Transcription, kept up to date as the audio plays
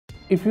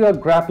If you are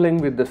grappling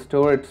with the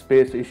storage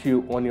space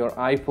issue on your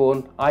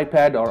iPhone,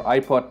 iPad or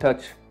iPod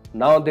Touch,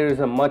 now there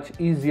is a much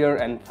easier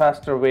and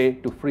faster way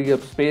to free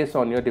up space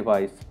on your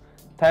device,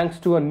 thanks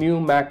to a new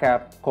Mac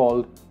app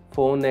called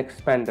Phone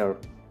Expander.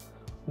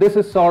 This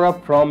is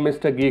Saurabh from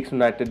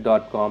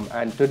MrGeeksUnited.com,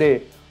 and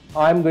today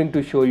I'm going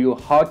to show you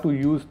how to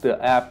use the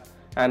app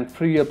and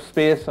free up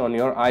space on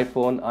your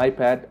iPhone,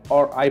 iPad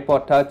or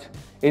iPod Touch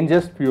in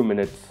just few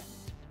minutes.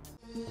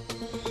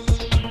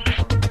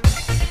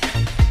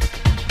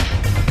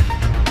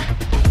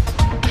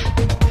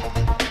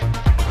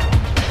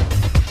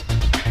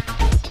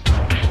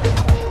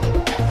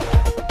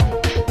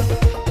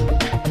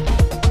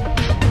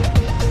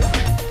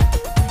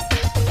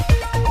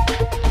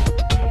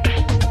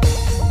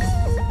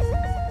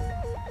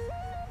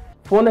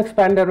 Phone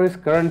Expander is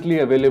currently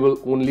available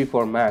only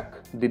for Mac.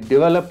 The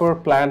developer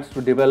plans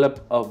to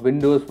develop a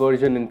Windows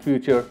version in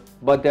future,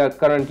 but they are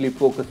currently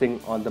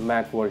focusing on the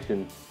Mac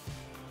version.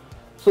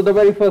 So the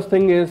very first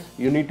thing is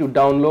you need to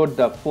download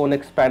the Phone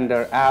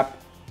Expander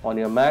app on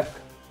your Mac.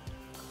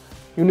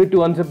 You need to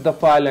unzip the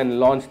file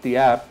and launch the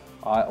app.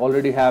 I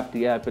already have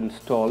the app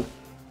installed.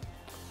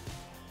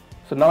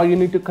 So now you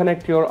need to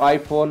connect your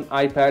iPhone,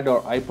 iPad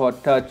or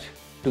iPod Touch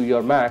to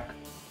your Mac.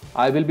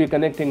 I will be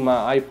connecting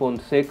my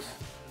iPhone 6.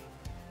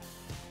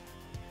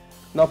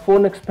 Now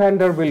Phone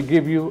Expander will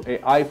give you an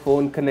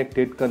iPhone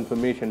connected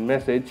confirmation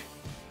message.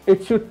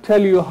 It should tell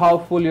you how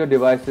full your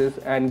device is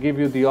and give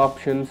you the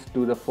options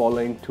to the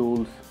following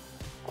tools: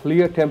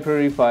 clear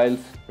temporary files,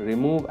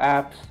 remove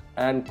apps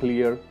and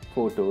clear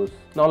photos.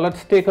 Now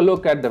let's take a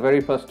look at the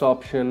very first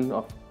option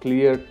of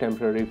clear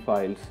temporary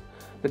files.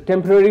 The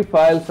temporary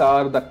files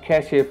are the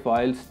cache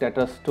files that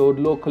are stored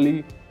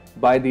locally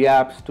by the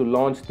apps to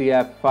launch the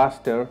app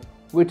faster,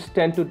 which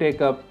tend to take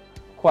up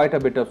quite a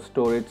bit of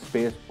storage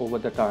space over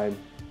the time.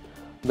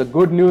 The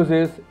good news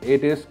is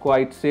it is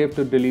quite safe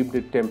to delete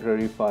the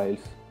temporary files.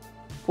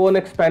 Phone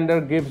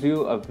Expander gives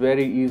you a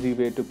very easy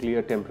way to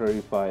clear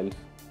temporary files.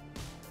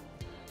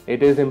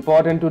 It is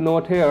important to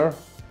note here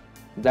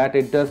that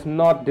it does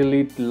not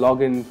delete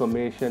login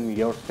information,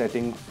 your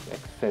settings,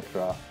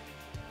 etc.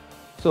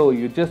 So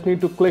you just need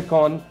to click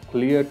on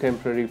Clear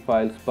Temporary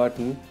Files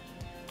button.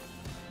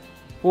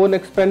 Phone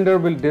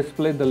Expander will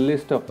display the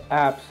list of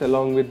apps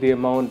along with the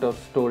amount of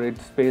storage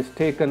space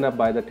taken up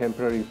by the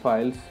temporary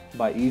files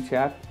by each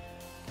app.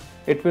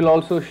 It will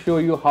also show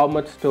you how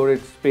much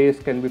storage space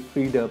can be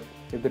freed up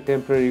if the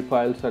temporary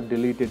files are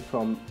deleted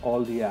from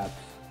all the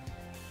apps.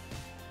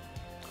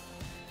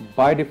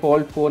 By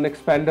default, Phone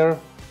Expander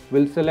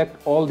will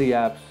select all the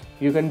apps.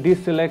 You can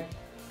deselect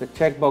the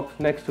checkbox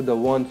next to the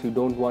ones you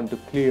don't want to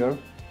clear.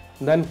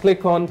 Then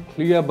click on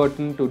Clear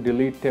button to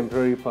delete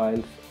temporary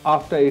files.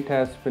 After it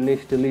has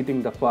finished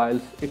deleting the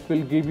files, it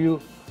will give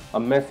you a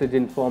message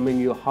informing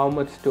you how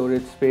much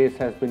storage space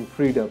has been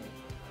freed up.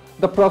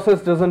 The process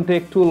doesn't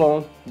take too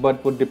long,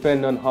 but would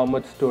depend on how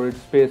much storage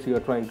space you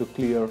are trying to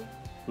clear.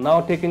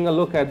 Now taking a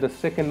look at the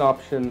second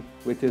option,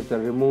 which is the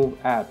Remove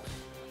Apps.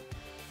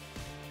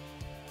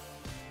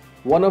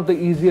 One of the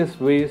easiest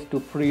ways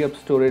to free up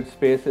storage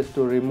space is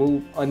to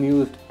remove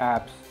unused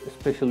apps,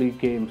 especially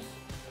games.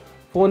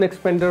 Phone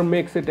Expander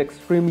makes it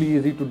extremely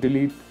easy to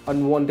delete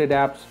unwanted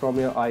apps from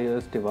your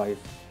iOS device.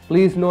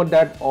 Please note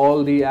that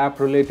all the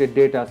app-related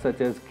data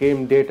such as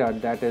game data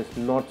that is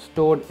not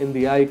stored in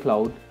the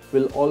iCloud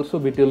will also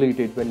be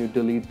deleted when you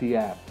delete the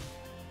app.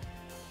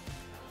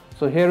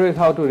 So here is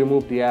how to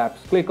remove the apps.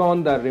 Click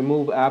on the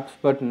Remove Apps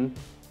button,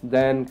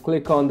 then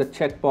click on the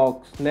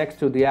checkbox next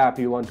to the app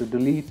you want to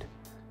delete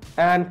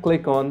and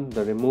click on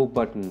the Remove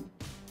button.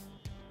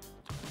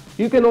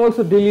 You can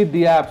also delete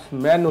the apps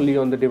manually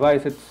on the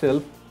device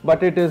itself,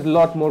 but it is a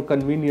lot more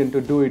convenient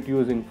to do it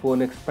using Phone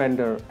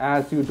Expander,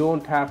 as you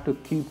don't have to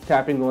keep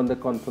tapping on the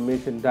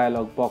confirmation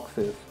dialog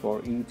boxes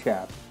for each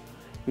app.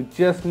 You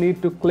just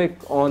need to click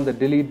on the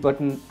delete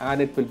button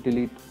and it will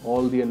delete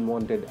all the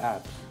unwanted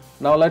apps.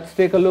 Now let's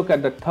take a look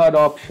at the third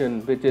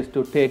option, which is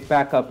to take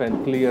backup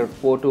and clear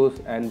photos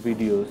and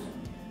videos.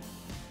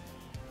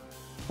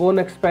 Phone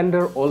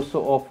Expander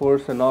also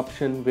offers an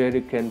option where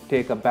you can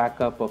take a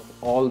backup of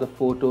all the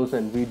photos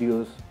and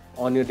videos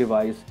on your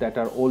device that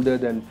are older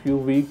than few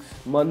weeks,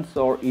 months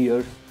or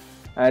years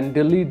and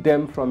delete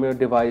them from your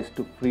device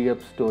to free up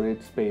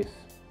storage space.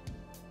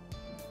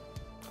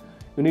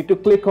 You need to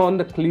click on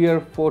the Clear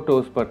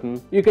Photos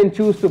button. You can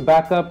choose to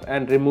backup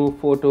and remove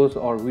photos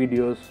or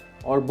videos,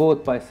 or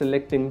both by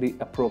selecting the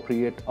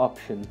appropriate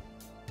option.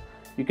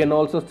 You can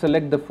also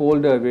select the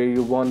folder where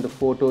you want the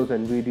photos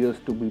and videos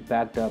to be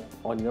backed up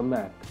on your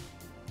Mac.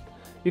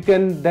 You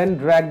can then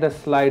drag the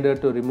slider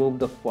to remove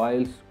the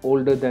files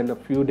older than a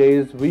few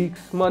days,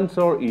 weeks, months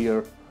or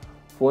year.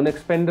 Phone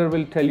Expander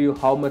will tell you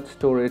how much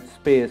storage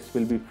space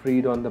will be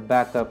freed on the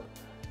backup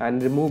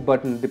and remove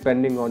button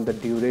depending on the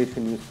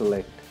duration you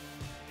select.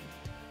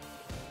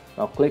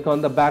 Now click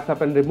on the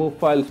Backup and Remove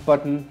Files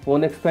button.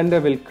 Phone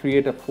Expander will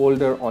create a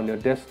folder on your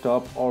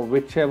desktop or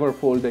whichever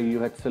folder you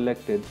had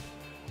selected.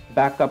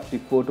 Back up the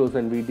photos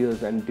and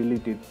videos and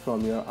delete it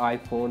from your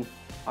iPhone,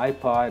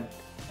 iPad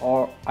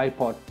or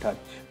iPod Touch.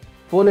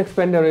 Phone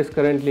Expander is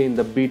currently in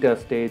the beta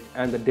stage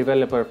and the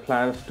developer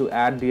plans to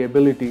add the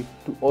ability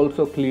to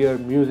also clear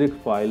music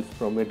files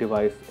from a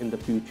device in the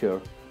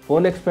future.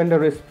 Phone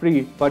Expander is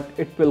free, but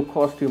it will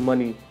cost you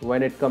money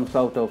when it comes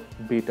out of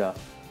beta.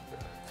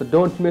 So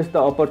don't miss the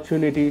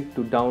opportunity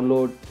to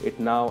download it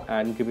now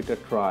and give it a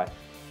try.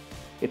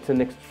 It's an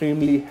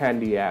extremely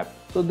handy app.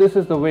 So this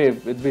is the way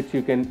with which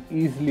you can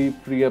easily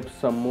free up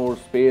some more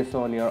space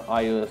on your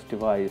iOS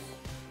device.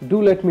 Do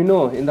let me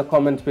know in the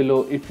comments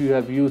below if you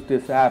have used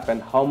this app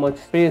and how much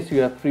space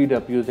you have freed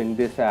up using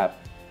this app.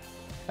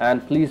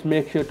 And please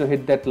make sure to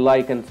hit that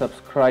like and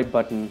subscribe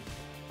button.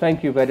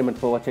 Thank you very much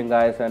for watching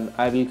guys, and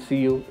I will see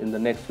you in the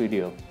next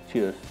video.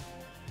 Cheers.